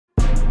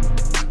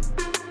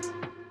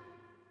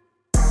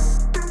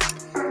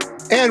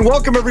And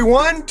welcome,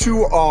 everyone,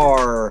 to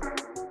our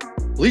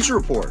Bleacher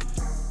Report,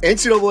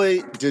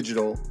 NCAA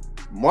Digital,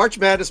 March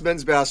Madness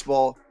Men's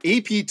Basketball,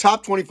 AP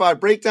Top 25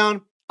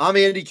 Breakdown. I'm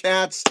Andy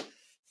Katz,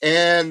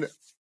 and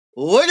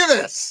look at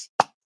this.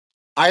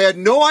 I had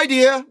no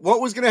idea what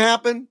was going to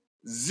happen.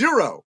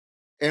 Zero.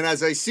 And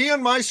as I see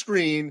on my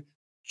screen,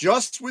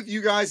 just with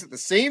you guys at the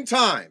same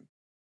time,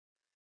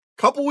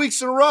 a couple weeks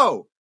in a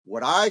row,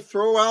 what I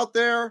throw out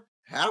there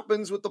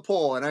happens with the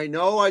poll. And I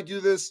know I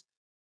do this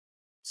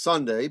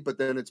Sunday, but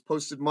then it's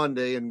posted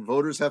Monday and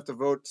voters have to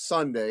vote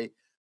Sunday,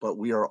 but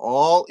we are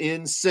all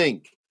in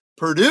sync.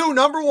 Purdue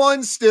number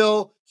 1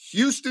 still,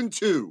 Houston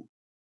 2.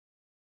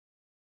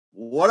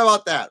 What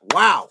about that?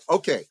 Wow.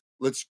 Okay,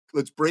 let's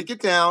break it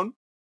down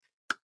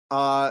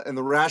and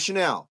the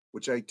rationale,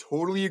 which I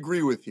totally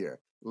agree with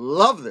here.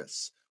 Love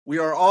this. We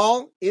are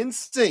all in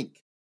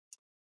sync.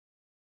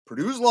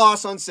 Purdue's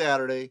loss on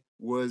Saturday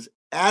was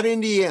at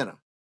Indiana.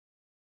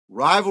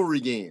 Rivalry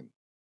game.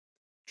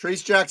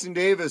 Trayce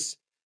Jackson-Davis,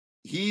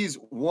 he's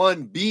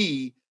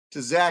 1B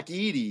to Zach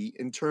Edey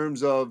in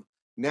terms of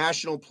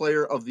National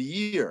Player of the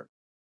Year.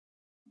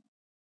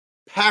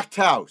 Packed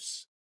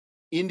house.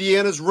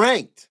 Indiana's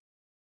ranked.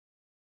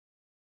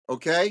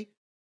 Okay?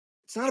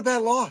 It's not a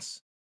bad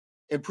loss.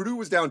 And Purdue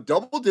was down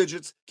double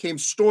digits, came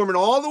storming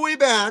all the way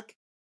back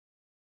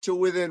to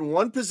within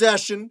one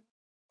possession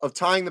of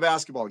tying the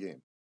basketball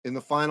game in the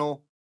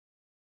final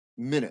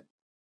minute.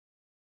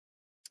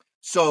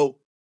 So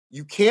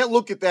you can't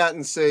look at that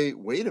and say,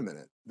 wait a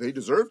minute, they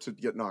deserve to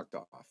get knocked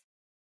off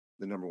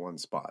the number 1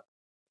 spot.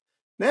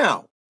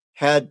 Now,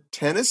 had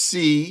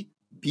Tennessee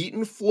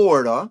beaten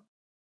Florida,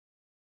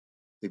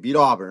 they beat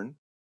Auburn,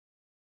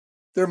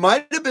 there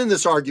might have been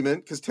this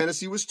argument, because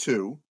Tennessee was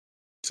 2,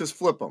 to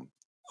flip them.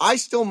 I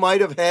still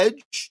might have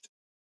hedged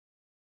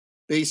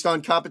based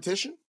on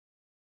competition,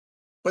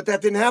 but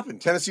that didn't happen.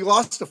 Tennessee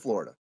lost to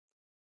Florida.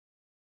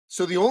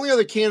 So the only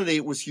other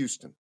candidate was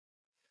Houston.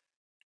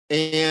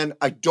 And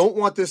I don't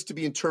want this to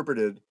be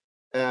interpreted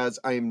as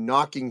I am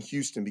knocking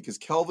Houston, because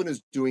Kelvin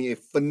is doing a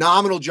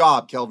phenomenal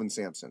job, Kelvin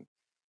Sampson.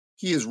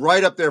 He is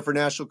right up there for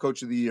National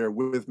Coach of the Year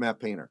with Matt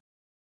Painter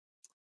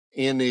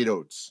and Nate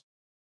Oates,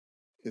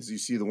 as you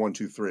see the 1,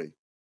 2, 3.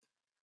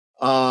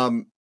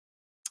 And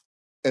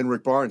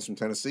Rick Barnes from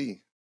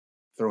Tennessee.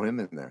 Throw him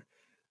in there.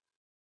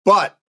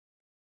 But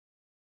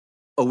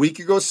a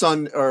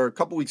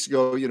couple weeks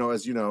ago,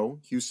 as you know,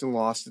 Houston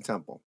lost to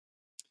Temple.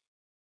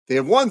 They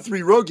have won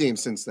 3 road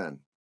games since then.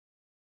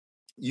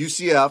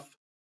 UCF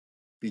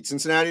beat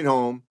Cincinnati at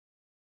home,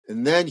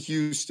 and then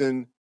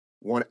Houston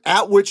won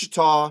at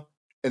Wichita,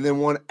 and then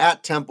won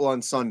at Temple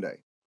on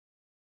Sunday.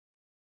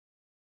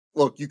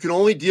 Look, you can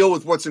only deal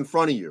with what's in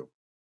front of you.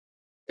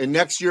 And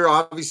next year,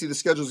 obviously, the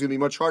schedule is going to be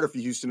much harder for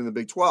Houston in the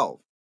Big 12.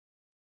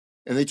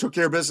 And they took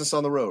care of business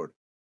on the road.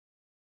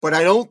 But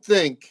I don't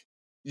think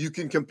you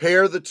can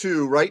compare the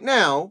two right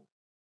now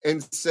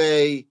and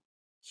say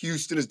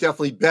Houston is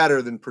definitely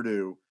better than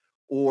Purdue,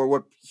 or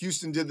what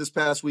Houston did this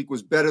past week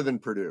was better than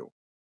Purdue.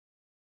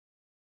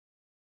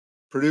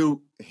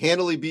 Purdue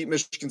handily beat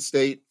Michigan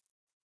State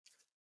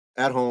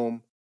at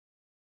home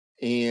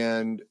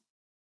and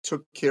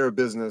took care of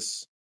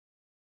business.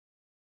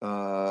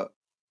 And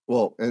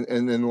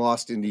then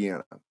lost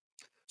Indiana.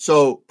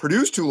 So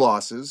Purdue's 2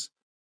 losses,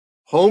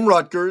 home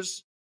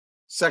Rutgers,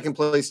 second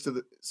place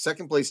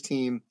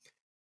team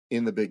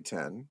in the Big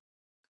Ten.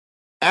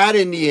 At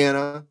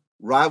Indiana,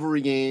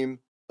 rivalry game,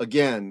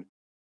 again,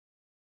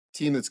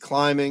 team that's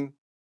climbing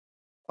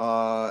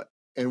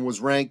and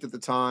was ranked at the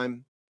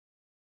time.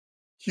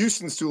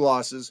 Houston's 2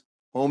 losses,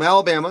 home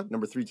Alabama,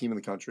 number 3 team in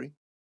the country,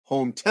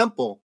 home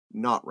Temple,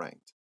 not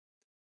ranked.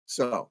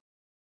 So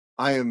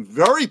I am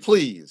very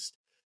pleased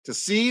to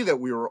see that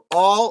we were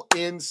all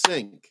in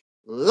sync.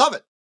 Love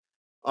it.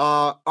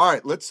 All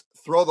right, let's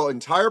throw the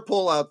entire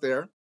poll out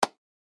there.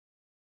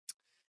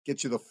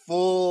 Get you the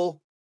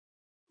full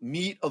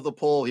meat of the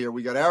poll here.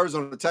 We got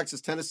Arizona, Texas,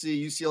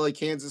 Tennessee, UCLA,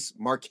 Kansas,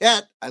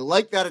 Marquette. I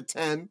like that at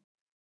 10.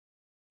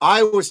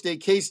 Iowa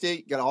State,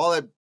 K-State, got all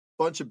that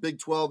bunch of Big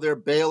 12 there.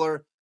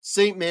 Baylor,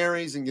 St.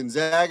 Mary's, and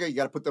Gonzaga. You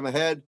got to put them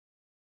ahead.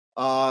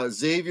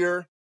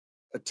 Xavier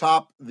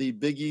atop the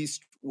Big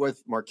East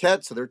with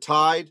Marquette, so they're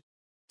tied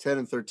 10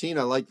 and 13.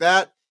 I like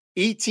that.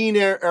 18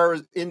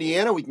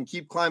 Indiana. We can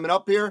keep climbing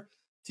up here.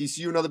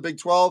 TCU, another Big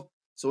 12.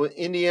 So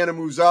Indiana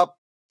moves up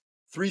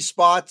 3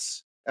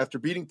 spots after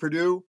beating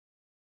Purdue.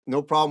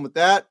 No problem with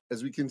that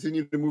as we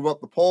continue to move up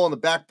the poll in the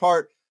back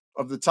part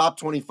of the top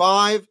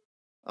 25.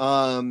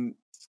 And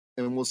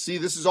we'll see.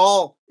 This is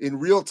all in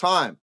real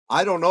time.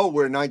 I don't know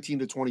where 19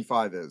 to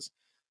 25 is.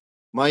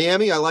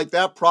 Miami, I like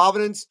that.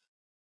 Providence.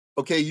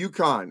 Okay,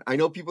 UConn. I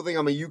know people think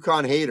I'm a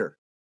UConn hater.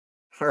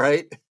 All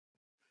right.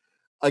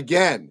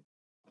 Again,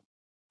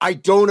 I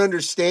don't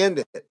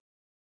understand it.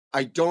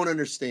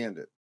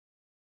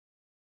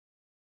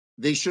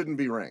 They shouldn't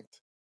be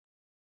ranked.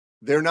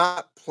 They're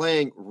not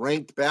playing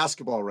ranked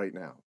basketball right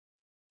now.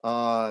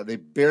 They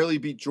barely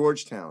beat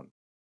Georgetown.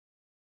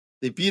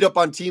 They beat up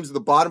on teams at the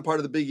bottom part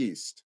of the Big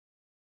East.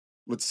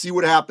 Let's see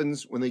what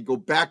happens when they go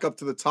back up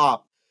to the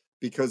top,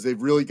 because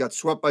they've really got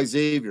swept by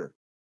Xavier.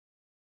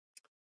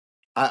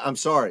 I'm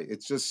sorry.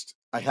 It's just,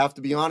 I have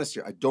to be honest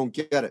here. I don't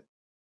get it.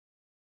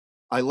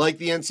 I like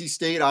the NC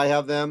State. I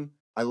have them.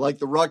 I like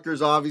the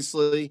Rutgers,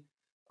 obviously,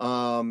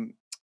 and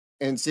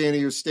San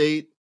Diego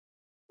State,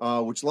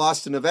 which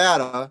lost to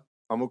Nevada.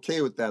 I'm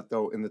okay with that,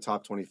 though, in the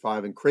top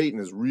 25. And Creighton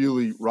is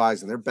really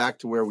rising. They're back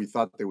to where we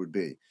thought they would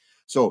be.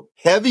 So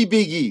heavy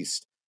Big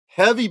East,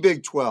 heavy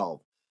Big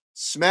 12,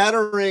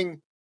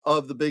 smattering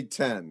of the Big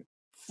 10,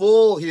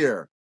 full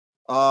here.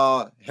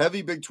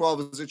 Heavy Big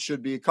 12 as it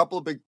should be. A couple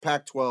of big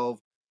Pac-12.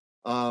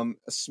 A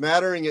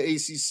smattering of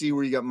ACC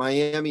where you got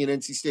Miami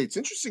and NC State. It's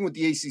interesting with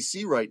the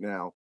ACC right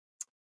now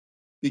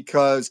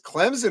because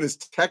Clemson is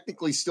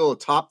technically still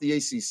atop the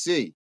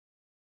ACC,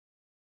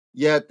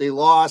 yet they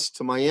lost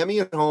to Miami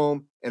at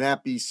home and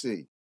at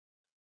BC.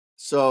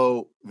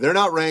 So they're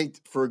not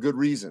ranked for a good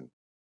reason.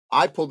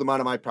 I pulled them out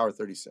of my Power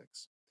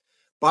 36.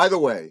 By the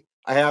way,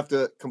 I have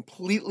to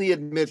completely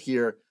admit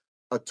here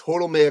a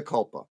total mea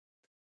culpa.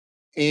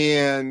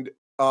 And,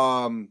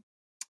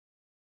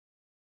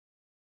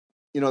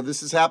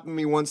 this has happened to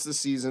me once this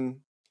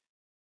season.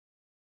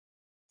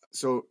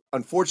 So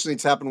unfortunately,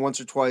 it's happened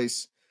once or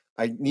twice.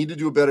 I need to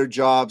do a better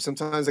job.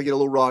 Sometimes I get a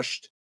little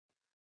rushed.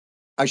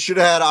 I should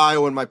have had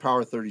Iowa in my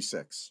Power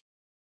 36.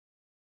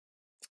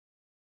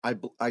 I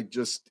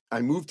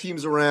moved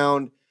teams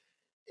around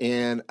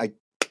and I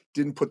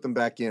didn't put them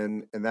back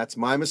in, and that's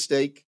my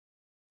mistake.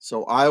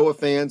 So Iowa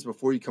fans,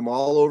 before you come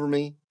all over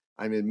me,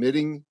 I'm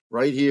admitting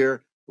right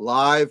here,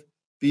 live,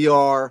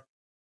 BR,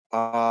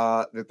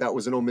 that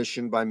was an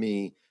omission by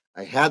me.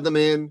 I had them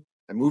in,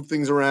 I moved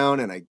things around,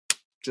 and I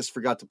just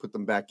forgot to put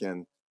them back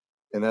in,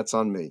 and that's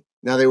on me.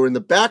 Now, they were in the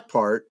back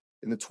part,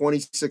 in the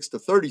 26 to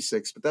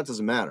 36, but that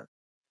doesn't matter.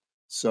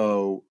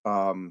 So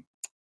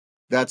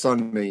that's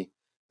on me.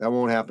 That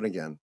won't happen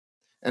again.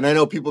 And I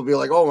know people will be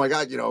like, oh, my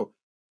God, you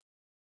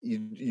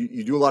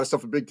do a lot of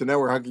stuff with Big Ten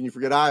Network. How can you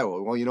forget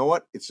Iowa? Well, you know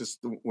what? It's just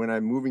when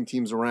I'm moving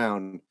teams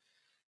around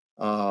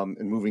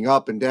and moving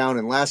up and down.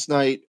 And last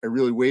night, I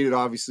really waited,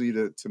 obviously,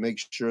 to make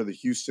sure that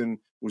Houston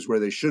was where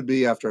they should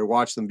be after I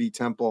watched them beat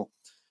Temple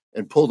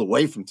and pulled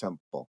away from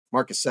Temple.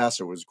 Marcus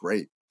Sasser was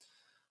great.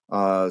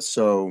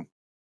 So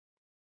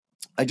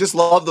I just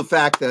love the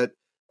fact that,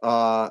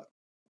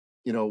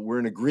 we're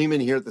in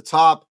agreement here at the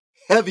top.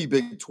 Heavy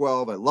Big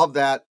 12. I love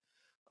that.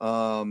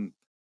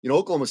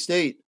 Oklahoma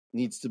State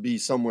needs to be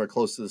somewhere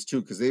close to this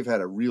too, because they've had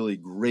a really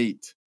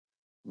great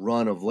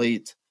run of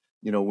late,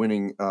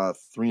 winning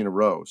 3 in a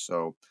row.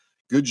 So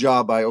good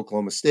job by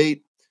Oklahoma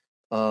State.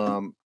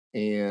 And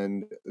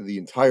the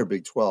entire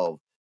Big 12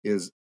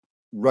 is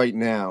right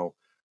now,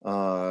 we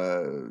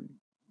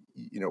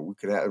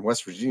could have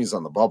West Virginia's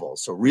on the bubble.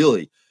 So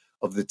really,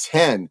 of the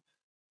 10,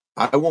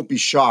 I won't be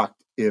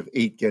shocked if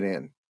 8 get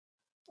in.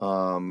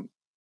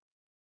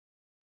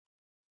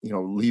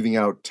 Leaving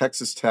out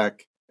Texas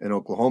Tech and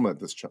Oklahoma at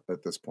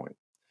this point.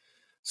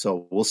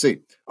 So we'll see.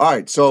 All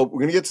right, so we're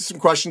going to get to some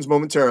questions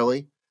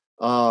momentarily.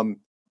 Some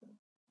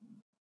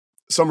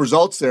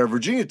results there.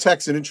 Virginia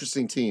Tech's an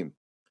interesting team.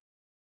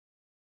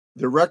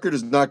 Their record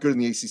is not good in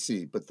the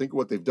ACC, but think of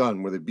what they've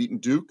done, where they've beaten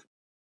Duke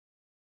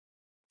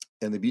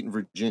and they've beaten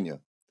Virginia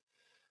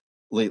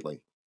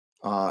lately.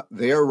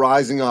 They are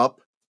rising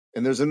up,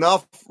 and there's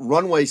enough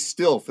runway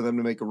still for them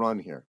to make a run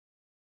here.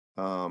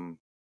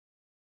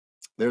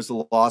 There's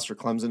the loss for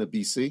Clemson at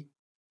BC.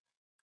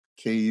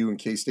 KU and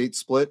K-State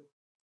split.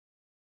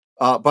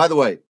 By the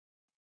way,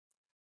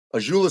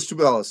 Azuolas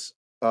Tubelis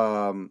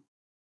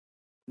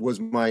was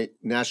my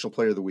National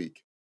Player of the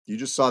Week. You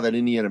just saw that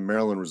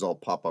Indiana-Maryland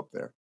result pop up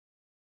there.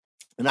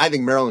 And I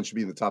think Maryland should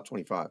be in the top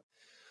 25.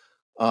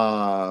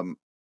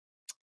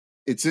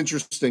 It's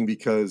interesting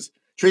because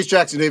Trace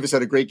Jackson-Davis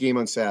had a great game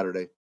on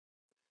Saturday.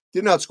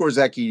 Didn't outscore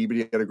Zach Edey, but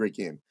he had a great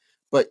game.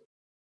 But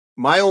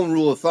my own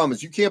rule of thumb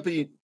is you can't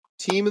be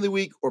Team of the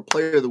Week or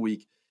Player of the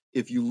Week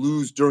if you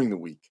lose during the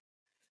week.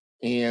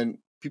 And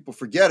people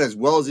forget, as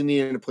well as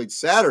Indiana played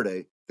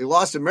Saturday, they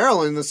lost to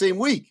Maryland in the same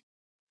week.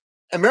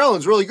 And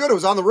Maryland's really good. It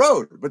was on the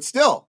road, but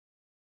still,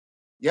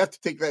 you have to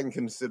take that in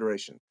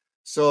consideration.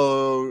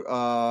 So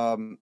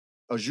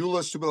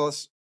Azuolas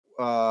Tubelis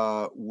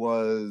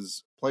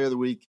was Player of the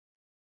Week.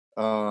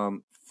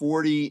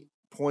 40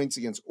 points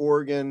against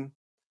Oregon.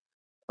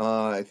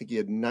 I think he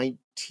had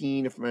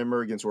 19, if I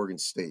remember, against Oregon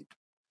State.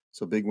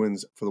 So big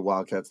wins for the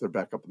Wildcats. They're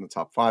back up in the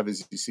top 5,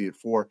 as you see at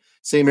 4.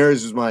 St.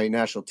 Mary's was my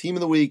National Team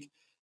of the Week,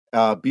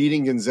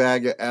 beating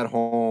Gonzaga at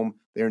home.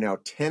 They are now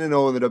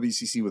 10-0 in the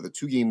WCC with a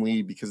 2-game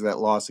lead because of that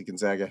loss that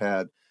Gonzaga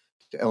had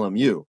to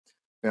LMU.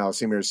 Now,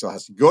 St. Mary's still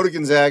has to go to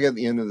Gonzaga at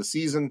the end of the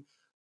season,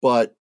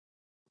 but,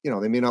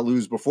 they may not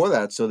lose before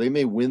that, so they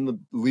may win the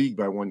league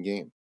by 1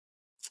 game.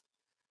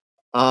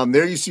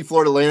 There you see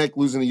Florida Atlantic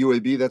losing the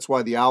UAB. That's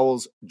why the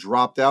Owls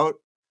dropped out.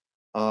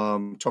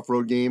 Tough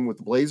road game with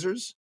the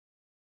Blazers.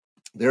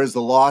 There's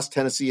the loss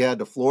Tennessee had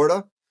to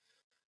Florida.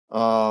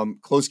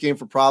 Close game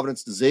for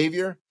Providence to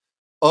Xavier.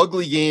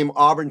 Ugly game,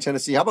 Auburn,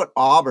 Tennessee. How about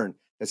Auburn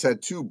has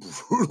had 2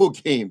 brutal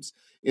games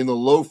in the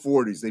low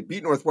 40s. They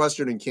beat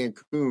Northwestern and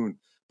Cancun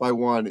by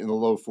 1 in the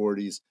low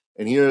 40s.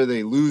 And here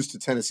they lose to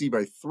Tennessee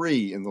by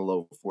 3 in the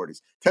low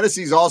 40s.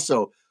 Tennessee's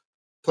also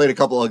played a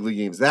couple ugly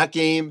games. That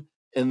game,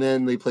 and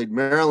then they played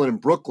Maryland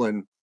and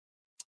Brooklyn.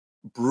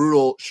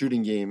 Brutal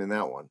shooting game in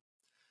that one.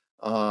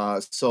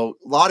 So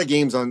a lot of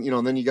games on,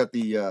 and then you got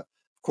the, of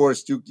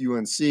course, Duke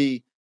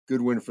UNC.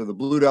 Good win for the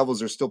Blue Devils.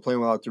 They're still playing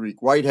without Dariq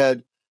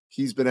Whitehead.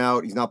 He's been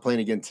out. He's not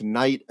playing again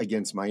tonight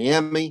against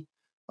Miami.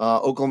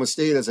 Oklahoma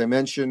State, as I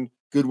mentioned,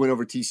 good win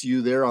over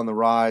TCU. They're on the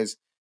rise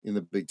in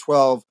the Big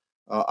 12.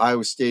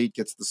 Iowa State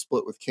gets the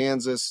split with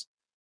Kansas.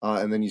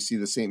 And then you see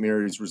the St.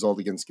 Mary's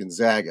result against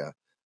Gonzaga.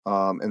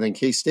 And then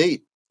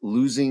K-State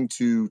losing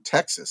to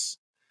Texas.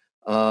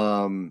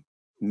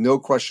 No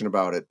question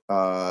about it.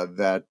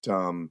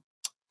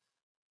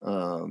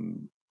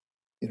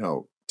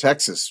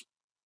 Texas,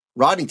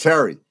 Rodney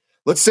Terry.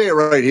 Let's say it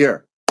right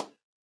here.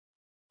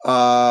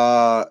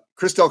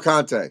 Chris Del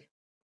Conte.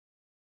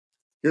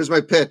 Here's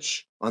my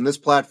pitch on this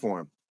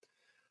platform.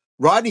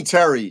 Rodney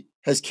Terry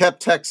has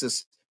kept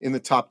Texas in the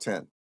top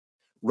 10.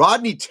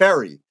 Rodney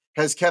Terry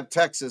has kept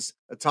Texas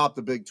atop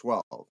the Big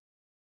 12.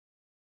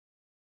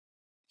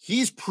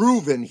 He's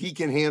proven he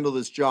can handle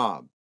this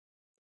job.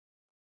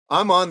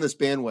 I'm on this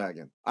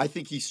bandwagon. I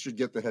think he should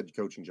get the head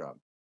coaching job.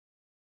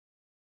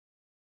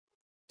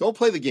 Don't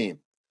play the game.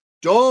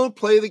 Don't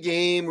play the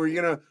game where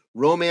you're going to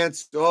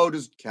romance,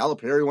 does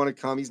Calipari want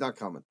to come? He's not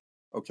coming.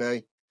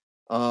 Okay?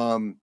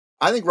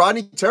 I think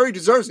Rodney Terry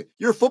deserves it.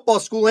 You're a football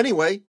school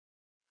anyway.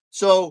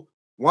 So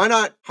why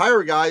not hire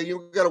a guy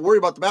you got to worry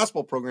about the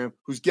basketball program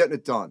who's getting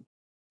it done?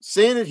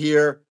 Saying it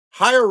here,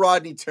 hire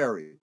Rodney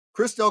Terry.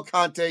 Chris Del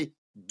Conte,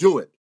 do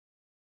it.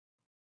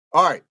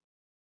 All right.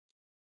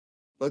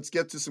 Let's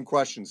get to some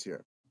questions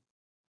here.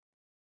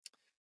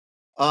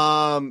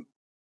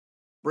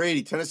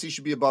 Brady, Tennessee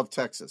should be above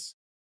Texas.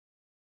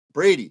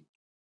 Brady,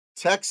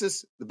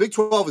 Texas, the Big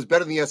 12 is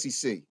better than the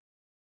SEC.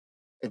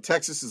 And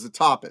Texas is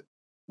atop it,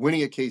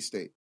 winning at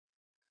K-State.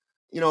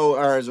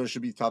 Arizona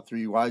should be top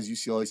 3. Why is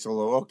UCLA so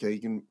low? Okay,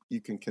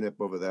 you can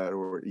knip over that,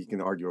 or you can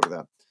argue over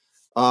that.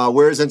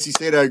 Where is NC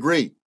State? I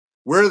agree.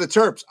 Where are the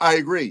Terps? I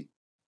agree.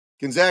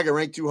 Gonzaga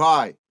ranked too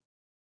high.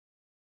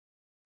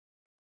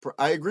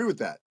 I agree with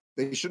that.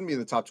 They shouldn't be in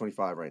the top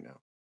 25 right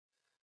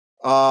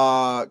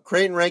now.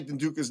 Creighton ranked and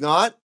Duke is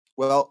not.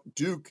 Well,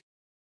 Duke,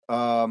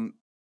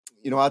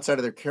 outside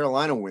of their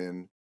Carolina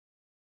win,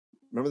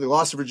 remember they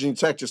lost to Virginia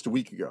Tech just a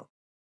week ago.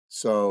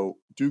 So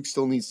Duke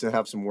still needs to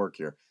have some work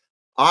here.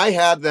 I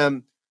had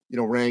them,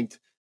 ranked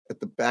at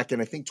the back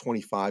end, I think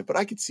 25, but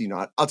I could see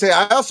not. I'll tell you,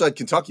 I also had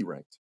Kentucky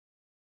ranked.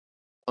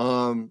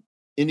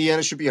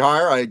 Indiana should be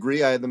higher. I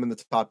agree. I had them in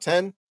the top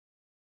 10.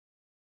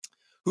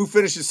 Who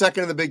finishes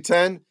second in the Big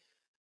 10?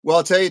 Well,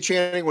 I'll tell you,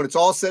 Channing, when it's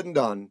all said and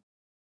done,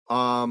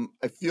 I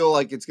feel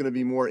like it's going to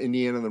be more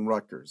Indiana than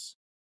Rutgers.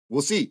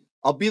 We'll see.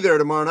 I'll be there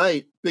tomorrow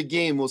night. Big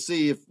game. We'll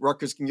see if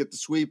Rutgers can get the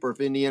sweep or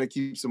if Indiana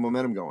keeps the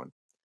momentum going.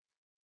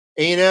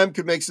 A&M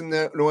could make some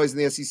noise in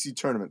the SEC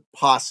tournament.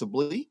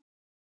 Possibly.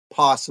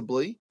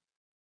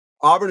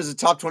 Auburn is a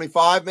top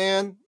 25,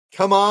 man.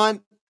 Come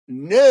on.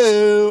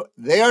 No,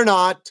 they are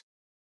not.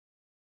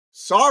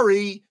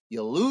 Sorry,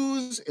 you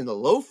lose in the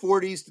low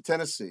 40s to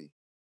Tennessee.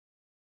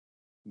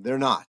 They're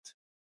not.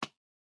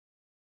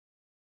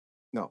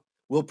 No.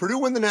 Will Purdue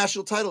win the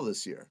national title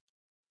this year?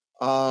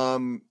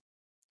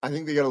 I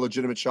think they got a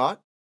legitimate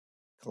shot.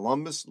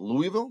 Columbus,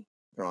 Louisville,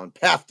 they're on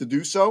path to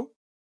do so.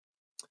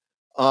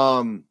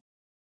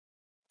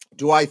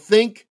 Do I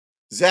think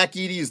Zach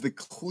Edey is the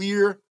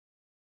clear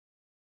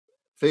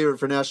favorite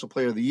for National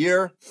Player of the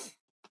Year?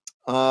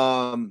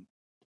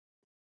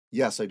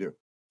 Yes, I do.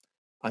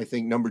 I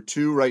think number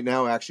 2 right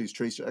now actually is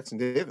Trace Jackson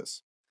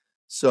Davis.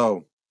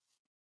 So,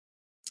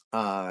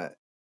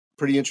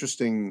 pretty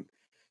interesting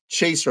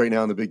chase right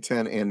now in the Big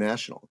Ten and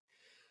National.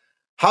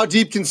 How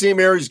deep can St.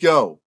 Mary's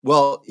go?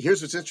 Well,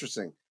 here's what's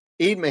interesting.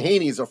 Aiden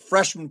Mahaney is a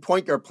freshman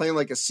point guard playing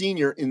like a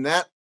senior in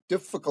that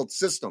difficult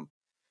system.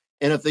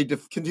 And if they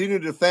continue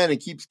to defend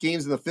and keep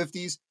games in the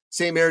 50s,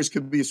 St. Mary's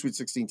could be a Sweet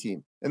 16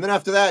 team. And then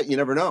after that, you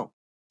never know.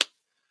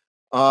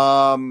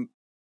 Then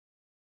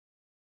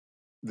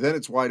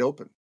it's wide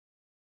open.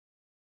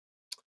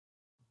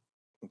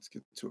 Let's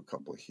get to a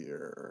couple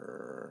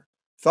here.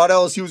 Thought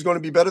LSU was going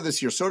to be better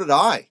this year. So did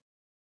I.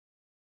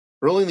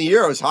 Early in the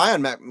year, I was high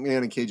on Matt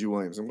McMahon and KG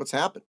Williams. And what's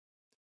happened?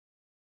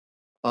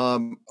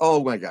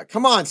 Oh, my God.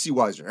 Come on, C.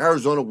 Weiser.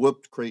 Arizona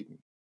whooped Creighton.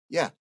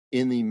 Yeah.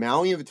 In the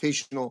Maui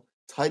Invitational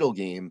title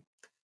game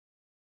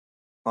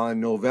on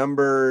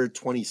November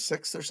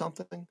 26th or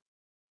something.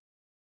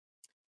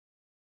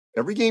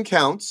 Every game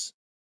counts,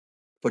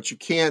 but you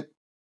can't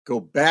go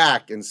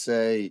back and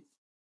say,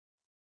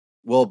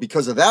 well,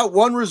 because of that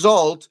one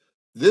result,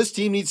 this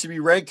team needs to be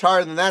ranked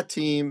higher than that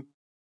team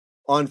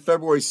on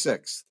February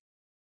 6th.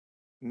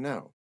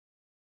 No.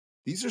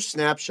 These are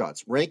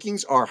snapshots.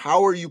 Rankings are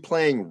how are you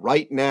playing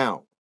right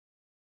now?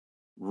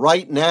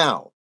 Right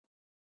now.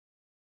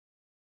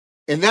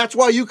 And that's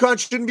why UConn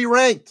shouldn't be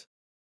ranked.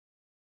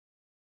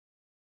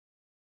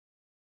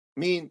 I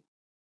mean,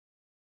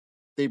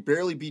 they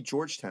barely beat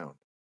Georgetown.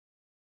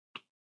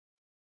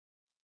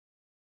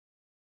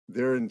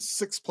 They're in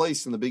 6th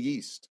place in the Big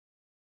East.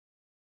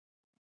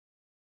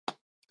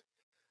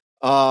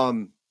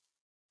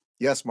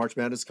 Yes, March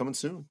Madness is coming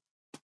soon.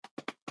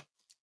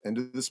 End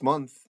of this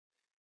month,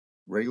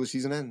 regular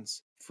season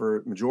ends.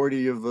 For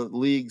majority of the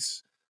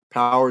leagues,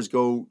 powers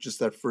go just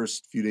that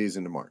first few days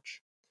into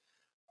March.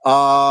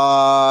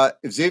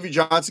 If Xavier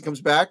Johnson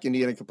comes back,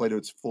 Indiana can play to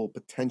its full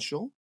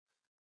potential.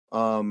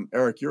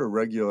 Eric, you're a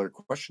regular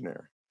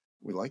questionnaire.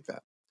 We like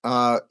that.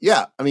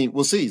 Yeah, I mean,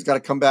 we'll see. He's got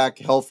to come back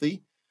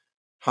healthy.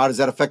 How does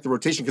that affect the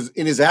rotation? Because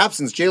in his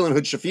absence, Jalen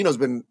Hood-Schifino has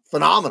been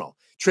phenomenal.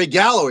 Trey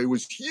Galloway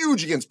was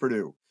huge against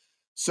Purdue.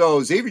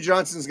 So Xavier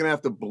Johnson is going to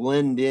have to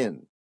blend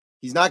in.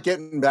 He's not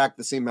getting back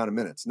the same amount of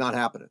minutes. Not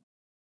happening.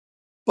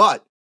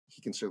 But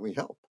he can certainly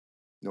help.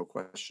 No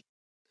question.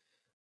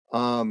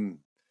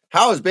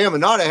 How is Bama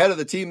not ahead of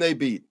the team they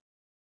beat?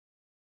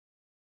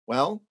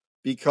 Well,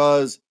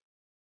 because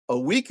a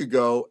week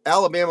ago,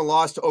 Alabama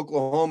lost to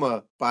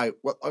Oklahoma by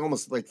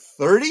almost like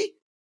 30?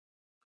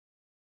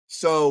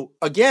 So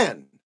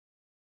again,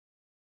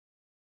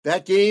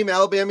 that game,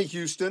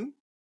 Alabama-Houston,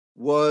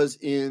 was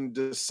in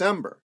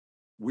December.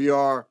 We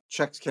are,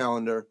 checks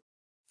calendar,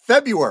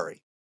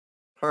 February.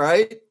 All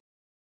right?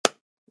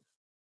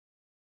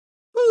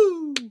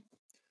 Woo!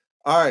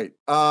 All right.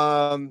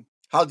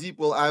 How deep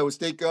will Iowa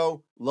State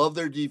go? Love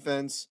their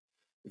defense.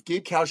 If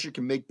Gabe Kalscheur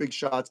can make big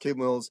shots, Caleb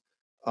Mills,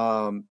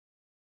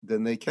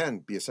 then they can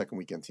be a second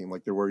weekend team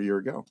like they were a year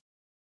ago.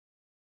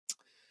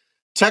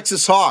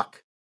 Texas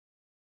Hawk.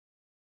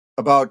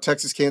 About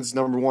Texas, Kansas,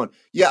 number one.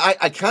 Yeah,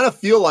 I kind of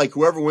feel like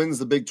whoever wins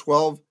the Big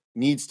 12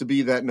 needs to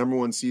be that number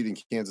one seed in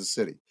Kansas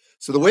City.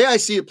 So the way I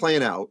see it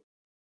playing out,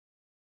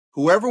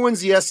 whoever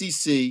wins the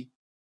SEC,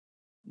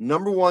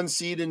 number one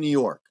seed in New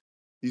York.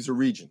 These are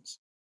regions.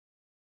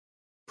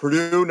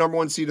 Purdue, number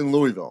one seed in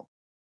Louisville.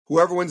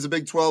 Whoever wins the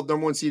Big 12,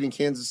 number one seed in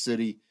Kansas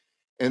City.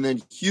 And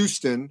then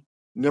Houston,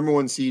 number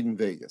one seed in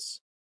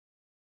Vegas.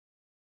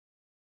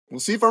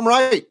 We'll see if I'm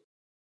right.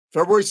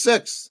 February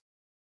 6th.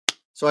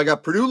 So I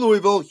got Purdue,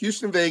 Louisville,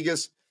 Houston,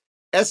 Vegas,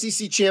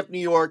 SEC champ New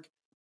York,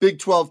 Big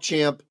 12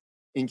 champ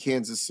in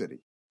Kansas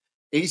City.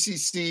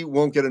 ACC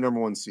won't get a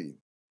number one seed.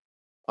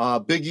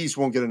 Big East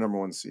won't get a number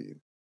one seed.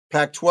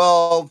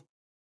 Pac-12,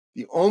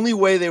 the only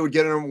way they would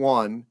get a number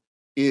one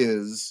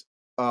is,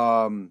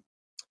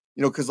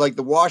 because like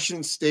the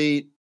Washington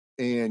State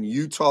and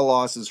Utah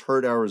losses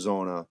hurt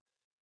Arizona.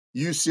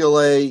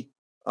 UCLA,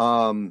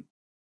 I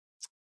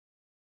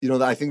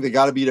think they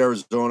got to beat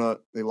Arizona.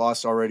 They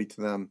lost already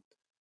to them.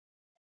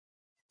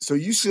 So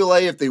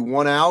UCLA, if they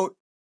won out,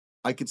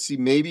 I could see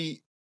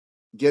maybe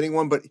getting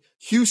one, but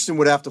Houston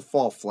would have to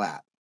fall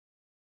flat,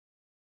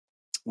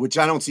 which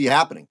I don't see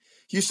happening.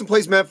 Houston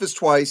plays Memphis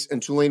twice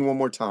and Tulane one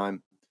more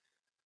time.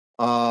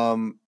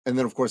 And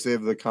then, of course, they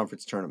have the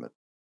conference tournament.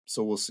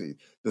 So we'll see.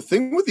 The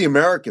thing with the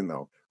American,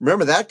 though,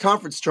 remember that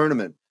conference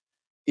tournament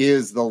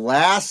is the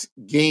last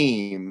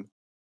game.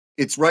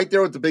 It's right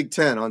there with the Big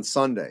Ten on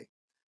Sunday.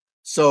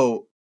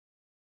 So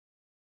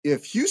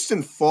if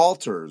Houston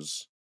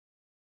falters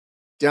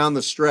down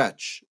the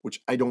stretch,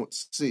 which I don't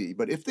see,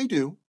 but if they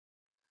do,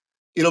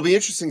 it'll be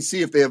interesting to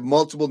see if they have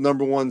multiple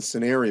number one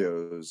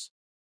scenarios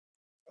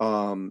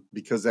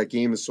because that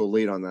game is so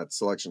late on that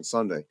selection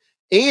Sunday.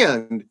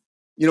 And,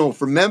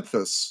 for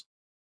Memphis,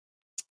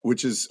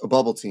 which is a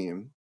bubble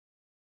team,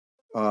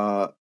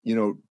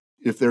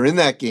 if they're in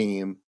that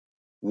game,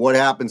 what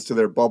happens to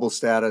their bubble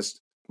status,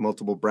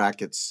 multiple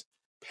brackets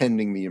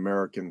pending the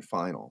American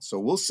final? So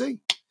we'll see.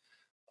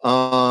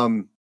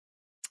 Thoughts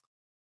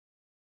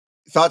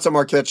on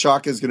Marquette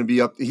Shaka is going to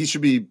be up. He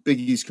should be Big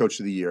East Coach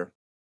of the Year.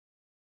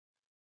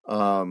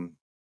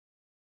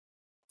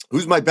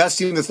 Who's my best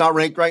team that's not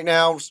ranked right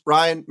now,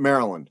 Ryan?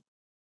 Maryland.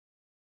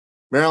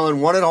 Maryland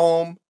won at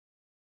home,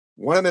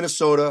 won at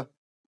Minnesota.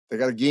 They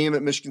got a game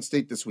at Michigan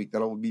State this week.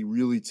 That'll be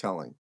really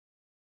telling.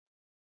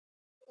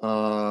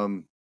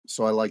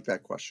 So I like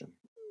that question,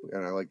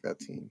 and I like that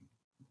team.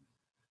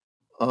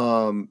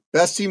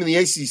 Best team in the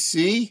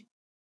ACC?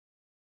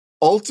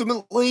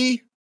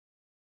 Ultimately,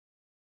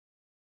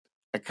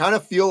 I kind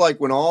of feel like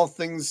when all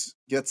things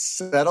get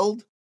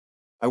settled,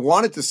 I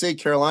wanted to say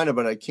Carolina,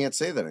 but I can't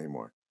say that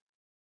anymore.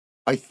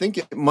 I think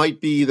it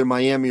might be either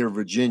Miami or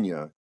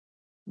Virginia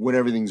when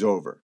everything's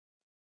over,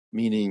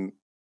 meaning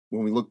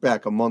when we look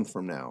back a month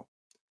from now.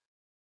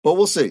 But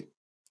we'll see.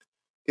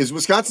 Is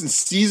Wisconsin's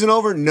season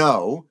over?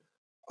 No.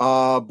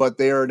 But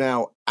they are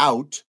now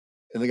out,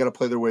 and they got to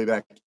play their way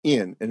back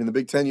in. And in the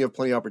Big Ten, you have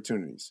plenty of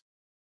opportunities.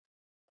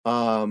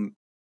 I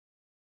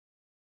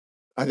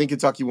think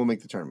Kentucky will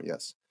make the tournament,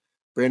 yes.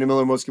 Brandon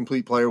Miller, most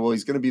complete player. Well,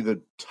 he's going to be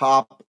the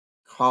top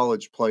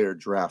college player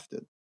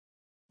drafted.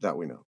 That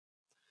we know.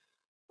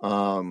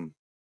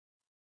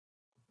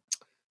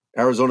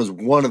 Arizona's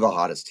one of the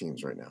hottest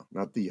teams right now.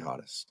 Not the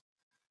hottest.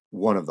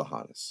 One of the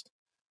hottest.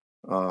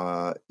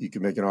 You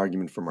can make an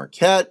argument for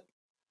Marquette.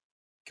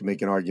 You can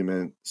make an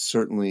argument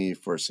certainly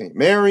for St.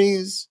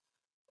 Mary's.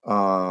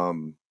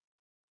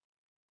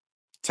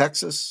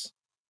 Texas.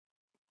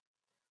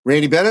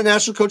 Randy Bennett,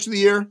 National Coach of the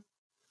Year.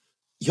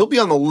 He'll be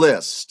on the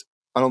list.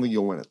 I don't think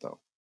you'll win it, though.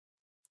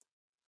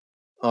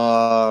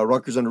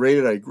 Rutgers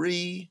underrated. I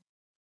agree.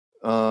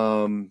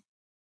 I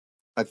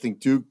think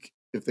Duke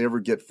if they ever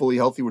get fully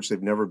healthy, which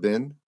they've never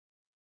been.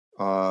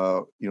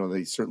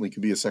 They certainly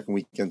could be a second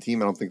weekend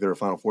team. I don't think they're a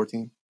Final Four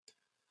team.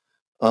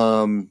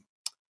 USC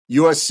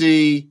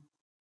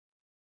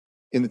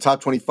in the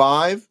top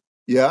 25.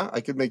 Yeah,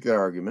 I could make that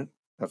argument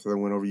after they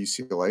went over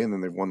UCLA, and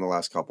then they've won the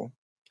last couple.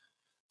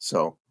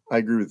 So I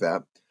agree with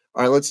that.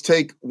 All right, let's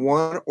take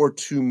one or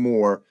two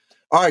more.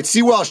 All right,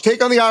 C. Welsh,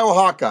 take on the Iowa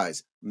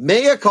Hawkeyes.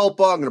 Mea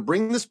culpa. I'm going to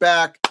bring this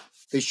back.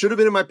 They should have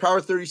been in my Power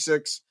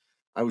 36.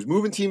 I was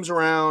moving teams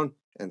around,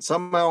 and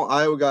somehow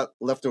Iowa got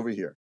left over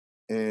here.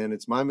 And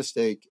it's my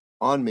mistake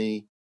on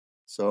me,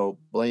 so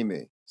blame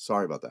me.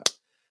 Sorry about that.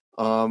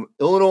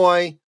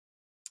 Illinois,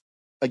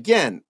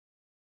 again,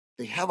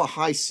 they have a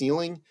high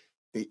ceiling.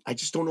 I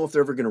just don't know if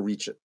they're ever going to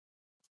reach it.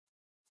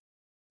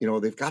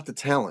 They've got the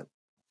talent.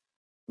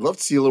 I'd love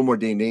to see a little more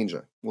Dane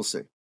Danger. We'll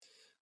see.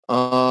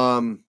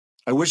 I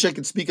wish I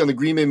could speak on the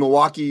Green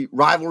Bay-Milwaukee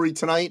rivalry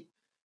tonight.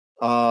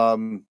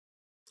 I'm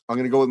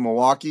going to go with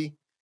Milwaukee.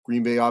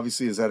 Green Bay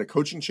obviously has had a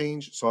coaching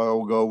change, so I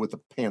will go with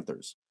the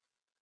Panthers.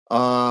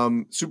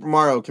 Super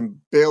Mario,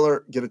 can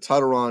Baylor get a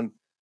title run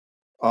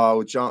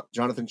with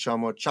Jonathan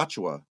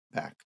Chachua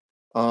back?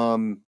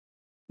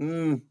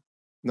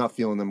 Not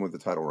feeling them with the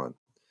title run.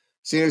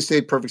 San Diego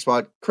State, perfect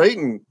spot.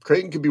 Creighton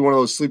could be one of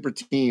those sleeper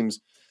teams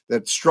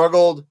that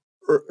struggled,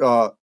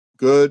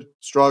 good,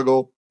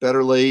 struggle,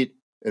 better late,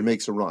 and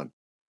makes a run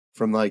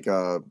from like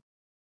a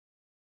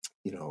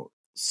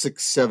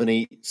 6, 7,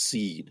 8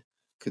 seed.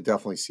 Could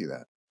definitely see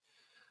that.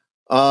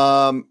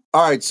 All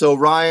right, so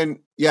Ryan,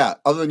 yeah,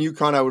 other than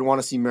UConn, I would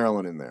want to see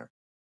Maryland in there.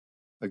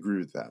 I agree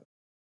with that.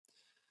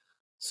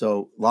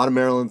 So a lot of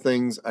Maryland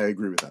things. I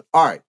agree with that.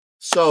 All right,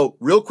 so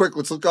real quick,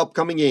 let's look up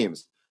upcoming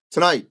games.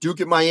 Tonight, Duke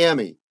at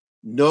Miami.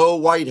 No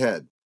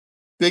Whitehead.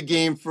 Big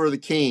game for the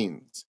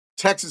Canes.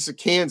 Texas at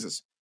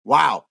Kansas.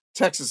 Wow,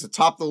 Texas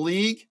atop the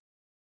league.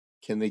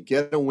 Can they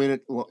get a win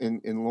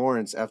in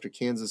Lawrence after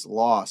Kansas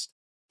lost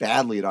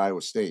badly at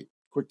Iowa State?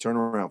 Quick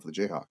turnaround for the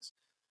Jayhawks.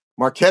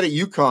 Marquette at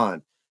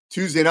UConn.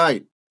 Tuesday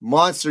night,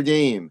 monster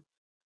game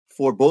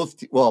for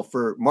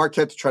for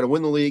Marquette to try to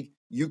win the league.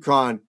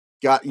 UConn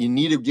you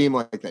need a game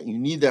like that. You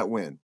need that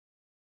win.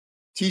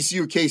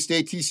 TCU,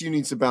 K-State. TCU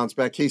needs to bounce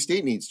back.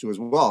 K-State needs to as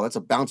well. That's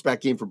a bounce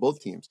back game for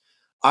both teams.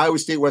 Iowa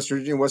State, West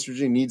Virginia. West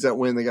Virginia needs that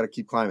win. They got to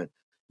keep climbing.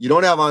 You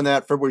don't have on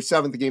that February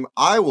 7th, the game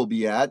I will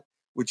be at,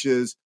 which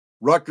is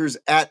Rutgers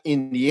at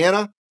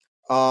Indiana.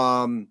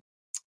 Rutgers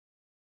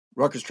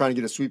trying to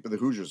get a sweep of the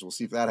Hoosiers. We'll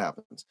see if that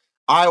happens.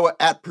 Iowa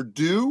at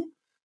Purdue.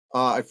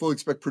 I fully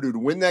expect Purdue to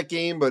win that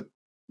game, but,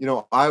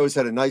 Iowa's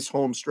had a nice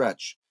home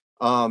stretch.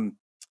 And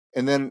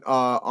then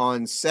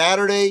on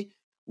Saturday,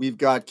 we've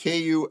got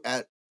KU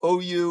at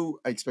OU.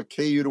 I expect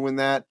KU to win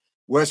that.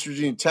 West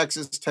Virginia,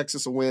 Texas.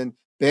 Texas will win.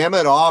 Bama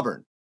at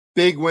Auburn.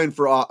 Big win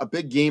for a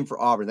big game for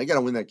Auburn. They got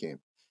to win that game.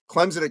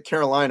 Clemson at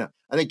Carolina.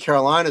 I think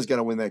Carolina's got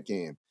to win that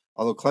game,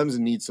 although Clemson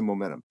needs some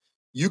momentum.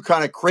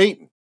 UConn at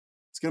Creighton.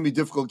 It's going to be a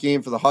difficult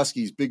game for the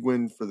Huskies. Big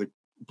win for the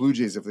Blue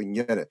Jays if they can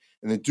get it.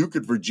 And then Duke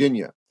at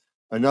Virginia.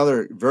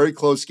 Another very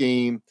close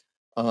game,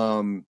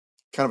 kind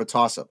of a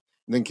toss-up.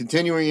 And then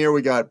continuing here,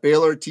 we got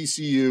Baylor,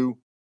 TCU,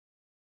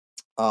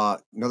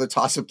 another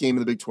toss-up game in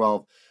the Big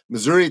 12.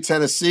 Missouri at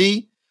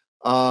Tennessee.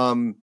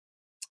 The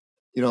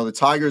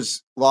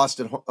Tigers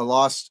lost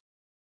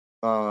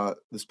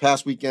this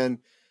past weekend.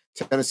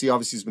 Tennessee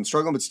obviously has been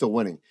struggling, but still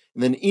winning.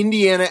 And then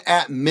Indiana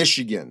at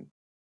Michigan.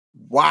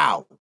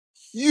 Wow.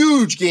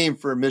 Huge game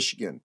for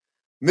Michigan.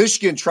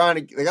 Michigan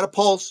they got a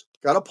pulse.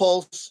 Get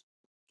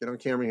on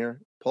camera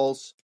here.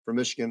 Pulse for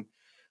Michigan.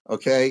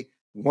 Okay.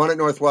 Won at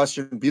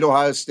Northwestern, beat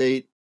Ohio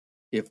State.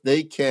 If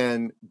they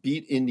can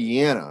beat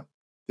Indiana,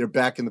 they're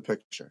back in the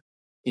picture.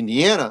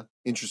 Indiana,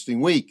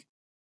 interesting week.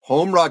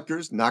 Home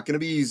Rutgers, not going to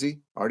be easy.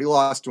 Already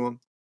lost to them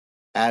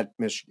at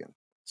Michigan.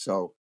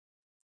 So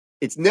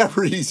it's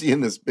never easy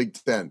in this Big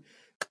Ten.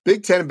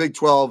 Big Ten and Big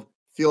 12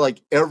 feel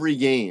like every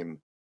game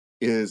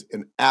is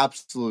an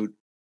absolute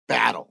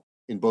battle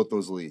in both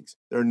those leagues.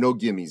 There are no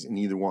gimmies in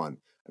either one.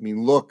 I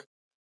mean, look,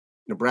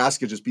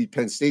 Nebraska just beat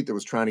Penn State that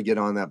was trying to get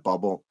on that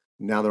bubble.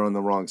 Now they're on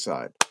the wrong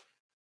side.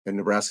 And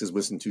Nebraska's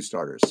missing 2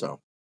 starters. So,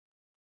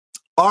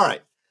 all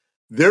right.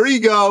 There you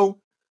go.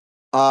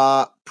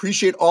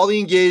 Appreciate all the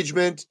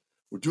engagement.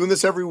 We're doing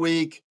this every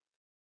week.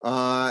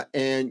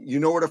 And you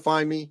know where to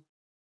find me.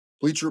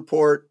 Bleacher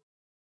Report,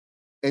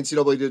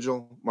 NCAA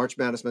Digital, March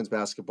Madness Men's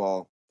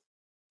Basketball,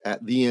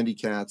 at the Andy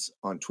Katz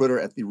on Twitter,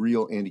 at the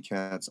real Andy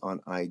Katz on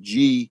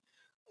IG.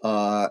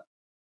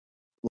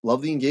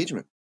 Love the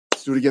engagement.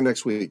 Let's do it again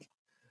next week.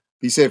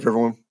 Be safe,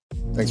 everyone.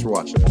 Thanks for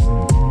watching.